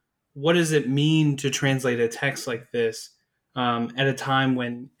specifically, what does it mean to translate a text like this at a time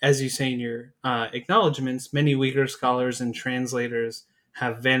when, as you say in your acknowledgments, many Uyghur scholars and translators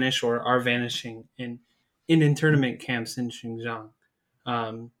have vanished or are vanishing in internment camps in Xinjiang?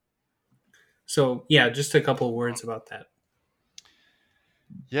 So, yeah, just a couple of words about that.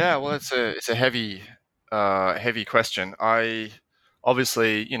 Yeah, well, it's a heavy question. I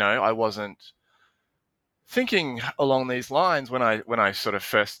obviously, I wasn't thinking along these lines when I sort of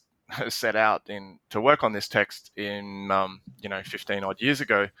first set out to work on this text in 15 odd years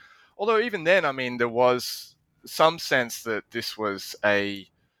ago. Although even then, there was some sense that this was a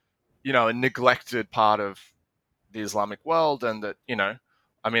neglected part of the Islamic world, and that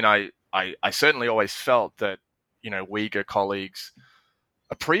I certainly always felt that Uyghur colleagues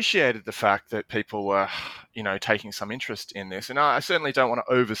appreciated the fact that people were taking some interest in this, and I certainly don't want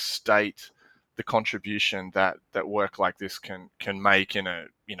to overstate the contribution that work like this can make in a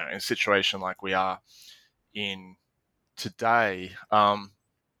in a situation like we are in today.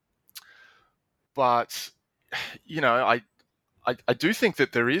 But I do think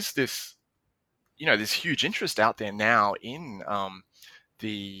that there is this this huge interest out there now in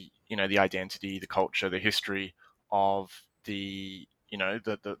the the identity, the culture, the history of the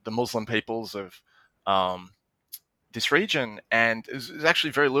the Muslim peoples of this region, and there's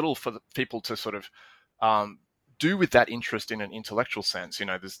actually very little for the people to sort of do with that interest in an intellectual sense.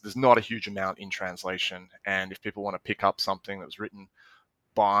 There's not a huge amount in translation, and if people want to pick up something that was written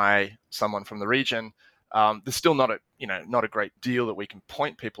by someone from the region, there's still not a great deal that we can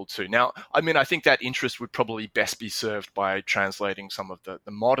point people to. Now, I think that interest would probably best be served by translating some of the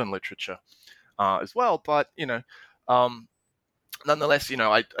modern literature as well. But nonetheless,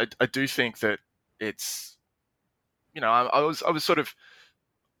 I do think that it's I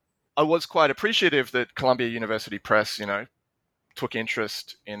was quite appreciative that Columbia University Press took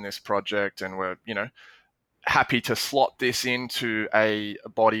interest in this project and were happy to slot this into a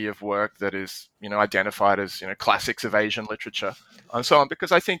body of work that is identified as classics of Asian literature and so on,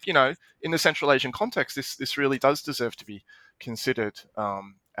 because I think in the Central Asian context this really does deserve to be considered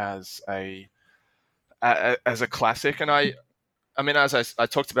as a classic. And as I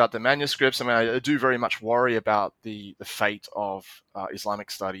talked about the manuscripts, I do very much worry about the fate of Islamic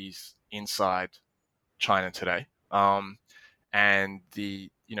studies inside China today. and the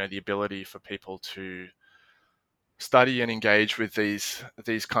ability for people to study and engage with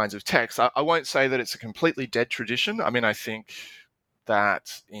these kinds of texts. I won't say that it's a completely dead tradition. I mean, I think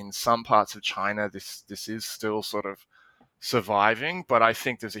that in some parts of China, this is still sort of surviving, but I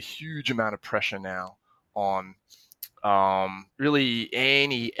think there's a huge amount of pressure now on really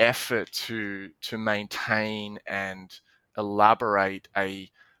any effort to maintain and elaborate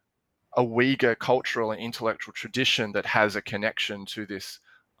a Uyghur cultural and intellectual tradition that has a connection to this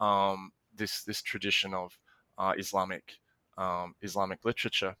this tradition of Islamic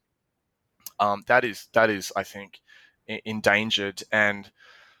literature. That is, I think, endangered, and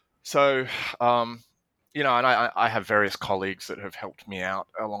so and I have various colleagues that have helped me out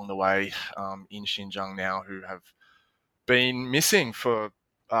along the way in Xinjiang now, who have been missing for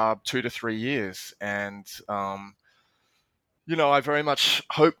 2 to 3 years, and I very much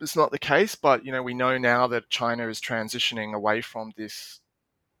hope it's not the case, but we know now that China is transitioning away from this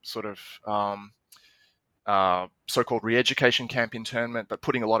sort of so-called re-education camp internment, but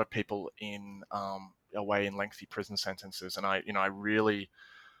putting a lot of people away in lengthy prison sentences. And I really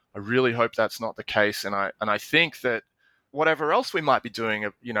hope that's not the case. And I think that whatever else we might be doing,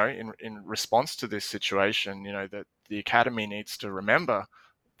 in response to this situation, that the Academy needs to remember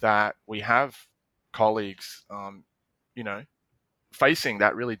that we have colleagues, facing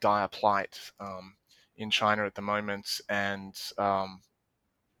that really dire plight in China at the moment, and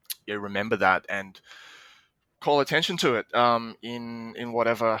remember that and call attention to it in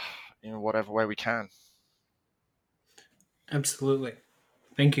whatever way we can. Absolutely,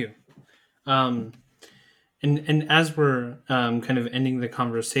 thank you. And as we're kind of ending the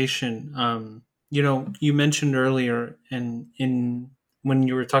conversation, you mentioned earlier, and when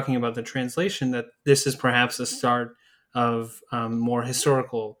you were talking about the translation, that this is perhaps a start of more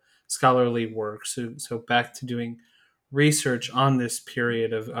historical scholarly work. So back to doing research on this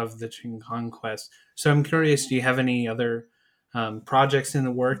period of the Qing conquest. So I'm curious, do you have any other projects in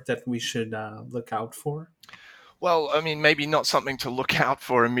the work that we should look out for? Well, I mean, maybe not something to look out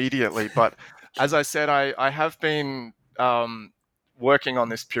for immediately, but as I said, I have been working on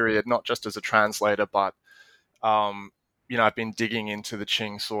this period, not just as a translator, but I've been digging into the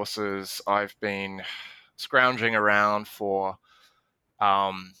Qing sources. I've been scrounging around for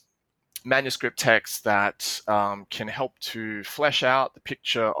manuscript texts that can help to flesh out the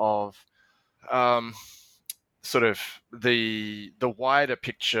picture of sort of the wider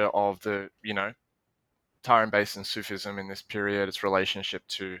picture of the Tarim Basin Sufism in this period, its relationship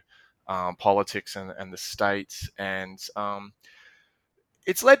to politics and the state, and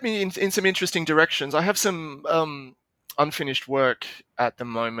it's led me in some interesting directions. I have some unfinished work at the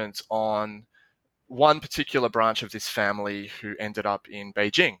moment on one particular branch of this family who ended up in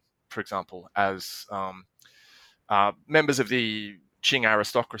Beijing, for example, as members of the Qing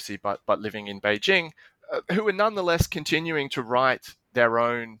aristocracy, but living in Beijing, who were nonetheless continuing to write their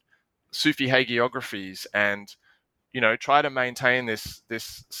own Sufi hagiographies and try to maintain this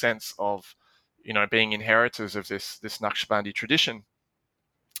sense of being inheritors of this Naqshbandi tradition,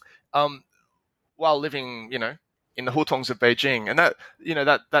 while living in the hutongs of Beijing. And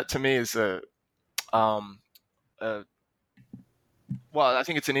that to me is well, I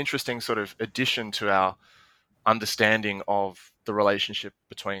think it's an interesting sort of addition to our understanding of the relationship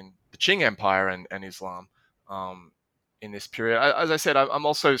between the Qing Empire and Islam in this period. As I said, I'm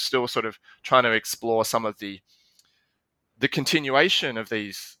also still sort of trying to explore some of the continuation of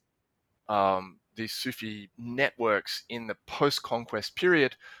these Sufi networks in the post-conquest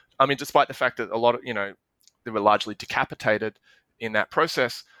period. I mean, despite the fact that a lot of they were largely decapitated in that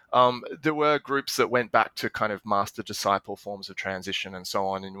process, there were groups that went back to kind of master-disciple forms of transition and so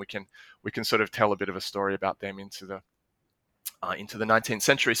on, and we can sort of tell a bit of a story about them into the 19th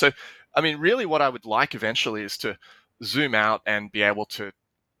century. So, I mean, really, what I would like eventually is to zoom out and be able to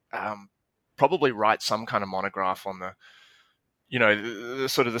probably write some kind of monograph on the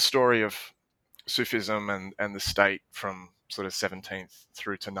sort of the story of Sufism and the state from sort of 17th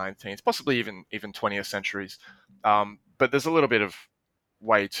through to 19th, possibly even 20th centuries. But there's a little bit of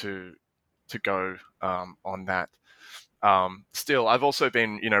way to go on that. Still, I've also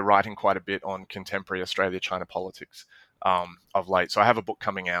been writing quite a bit on contemporary Australia-China politics of late. So I have a book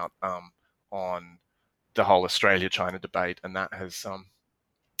coming out on the whole Australia-China debate, and that has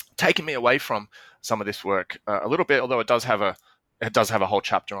taken me away from some of this work a little bit. Although it does have a whole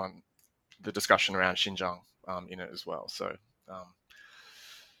chapter on the discussion around Xinjiang in it as well. So.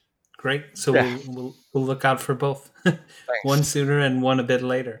 Great. So yeah. we'll look out for both. One sooner and one a bit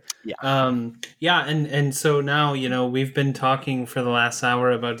later. Yeah. And so now, we've been talking for the last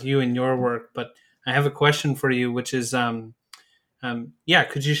hour about you and your work, but I have a question for you, which is,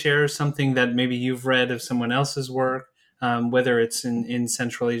 Could you share something that maybe you've read of someone else's work, whether it's in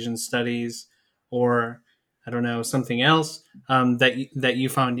Central Asian studies or, I don't know, something else that you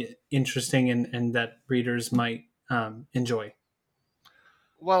found interesting and that readers might enjoy?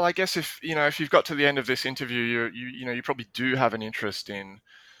 Well, I guess if you've got to the end of this interview, you probably do have an interest in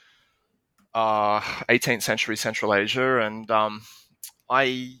 18th century Central Asia, and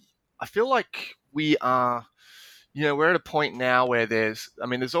I feel like we're at a point now where there's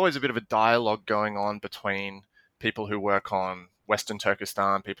always a bit of a dialogue going on between people who work on Western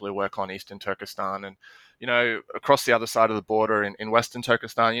Turkestan, people who work on Eastern Turkestan, and across the other side of the border in Western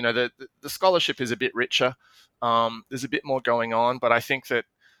Turkestan, the scholarship is a bit richer. There's a bit more going on, but I think that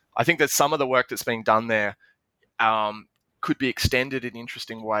some of the work that's being done there could be extended in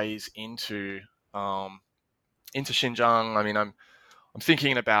interesting ways into Xinjiang. I mean, I'm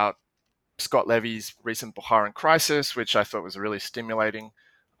thinking about Scott Levy's recent Bukharan Crisis, which I thought was a really stimulating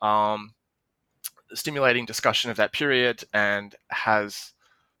discussion of that period, and has,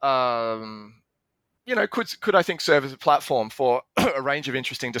 could I think serve as a platform for a range of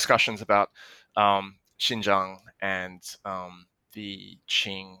interesting discussions about Xinjiang and the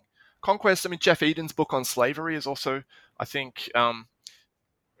Qing conquest. I mean, Jeff Eden's book on slavery is also, I think,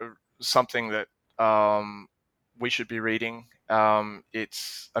 something that we should be reading. I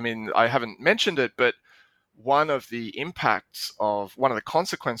haven't mentioned it, but one of the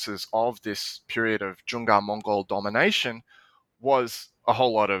consequences of this period of Jungar Mongol domination was a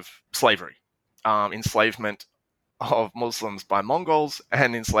whole lot of slavery, enslavement of Muslims by Mongols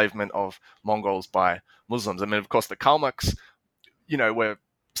and enslavement of Mongols by Muslims. I mean, of course, the Kalmucks, were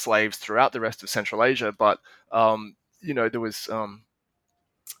slaves throughout the rest of Central Asia, but there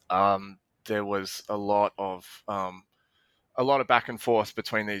was a lot of back and forth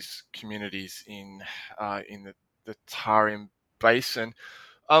between these communities in the Tarim Basin.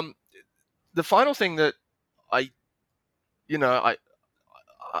 The final thing that I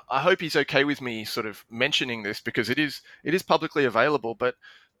hope he's okay with me sort of mentioning this, because it is publicly available, but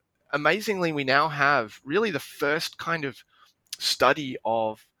amazingly, we now have really the first kind of study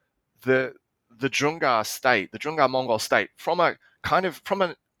of the Jungar state, the Jungar Mongol state, from an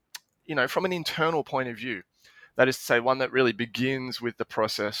internal point of view. That is to say, one that really begins with the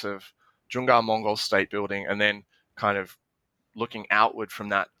process of Jungar Mongol state building and then kind of looking outward from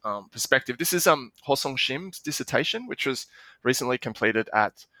that perspective. This is Hosong Shim's dissertation, which was recently completed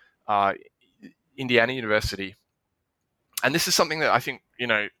at Indiana University. And this is something that I think,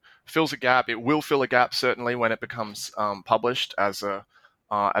 fills a gap. It will fill a gap, certainly, when it becomes published as a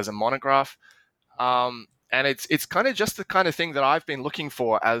monograph. And it's kind of just the kind of thing that I've been looking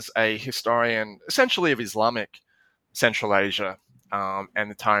for as a historian, essentially of Islamic Central Asia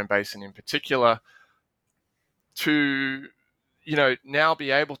and the Tarim Basin in particular, to now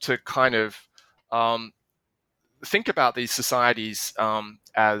be able to kind of think about these societies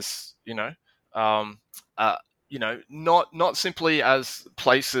as not simply as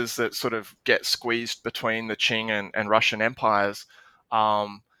places that sort of get squeezed between the Qing and Russian empires,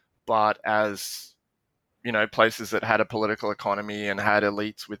 but as places that had a political economy and had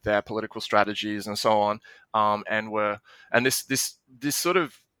elites with their political strategies and so on, and this sort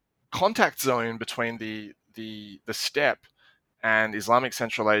of contact zone between the steppe and Islamic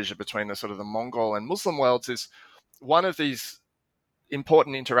Central Asia, between the sort of the Mongol and Muslim worlds, is one of these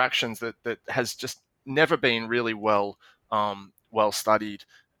important interactions that has just never been really well studied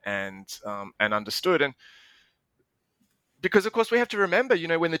and understood. And because, of course, we have to remember,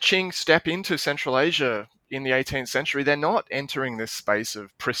 when the Qing step into Central Asia in the 18th century, they're not entering this space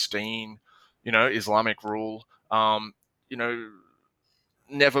of pristine, Islamic rule,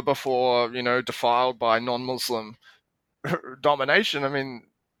 never before, defiled by non-Muslim domination. I mean,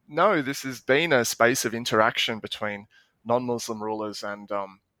 no, this has been a space of interaction between non-Muslim rulers and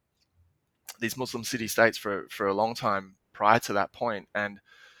these Muslim city-states for a long time prior to that point. And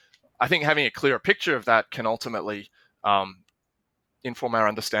I think having a clearer picture of that can ultimately inform our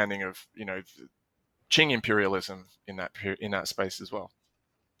understanding of, Qing imperialism in that space as well.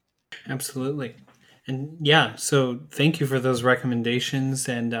 Absolutely. And yeah, so thank you for those recommendations.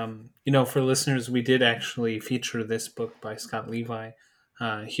 And, for listeners, we did actually feature this book by Scott Levi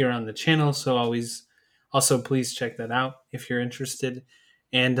here on the channel. So also please check that out if you're interested.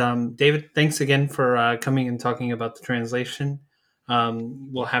 And David, thanks again for coming and talking about the translation.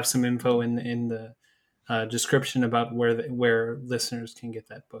 We'll have some info in the description about where listeners can get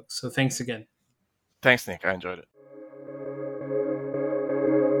that book. So thanks again. Thanks, Nick. I enjoyed it.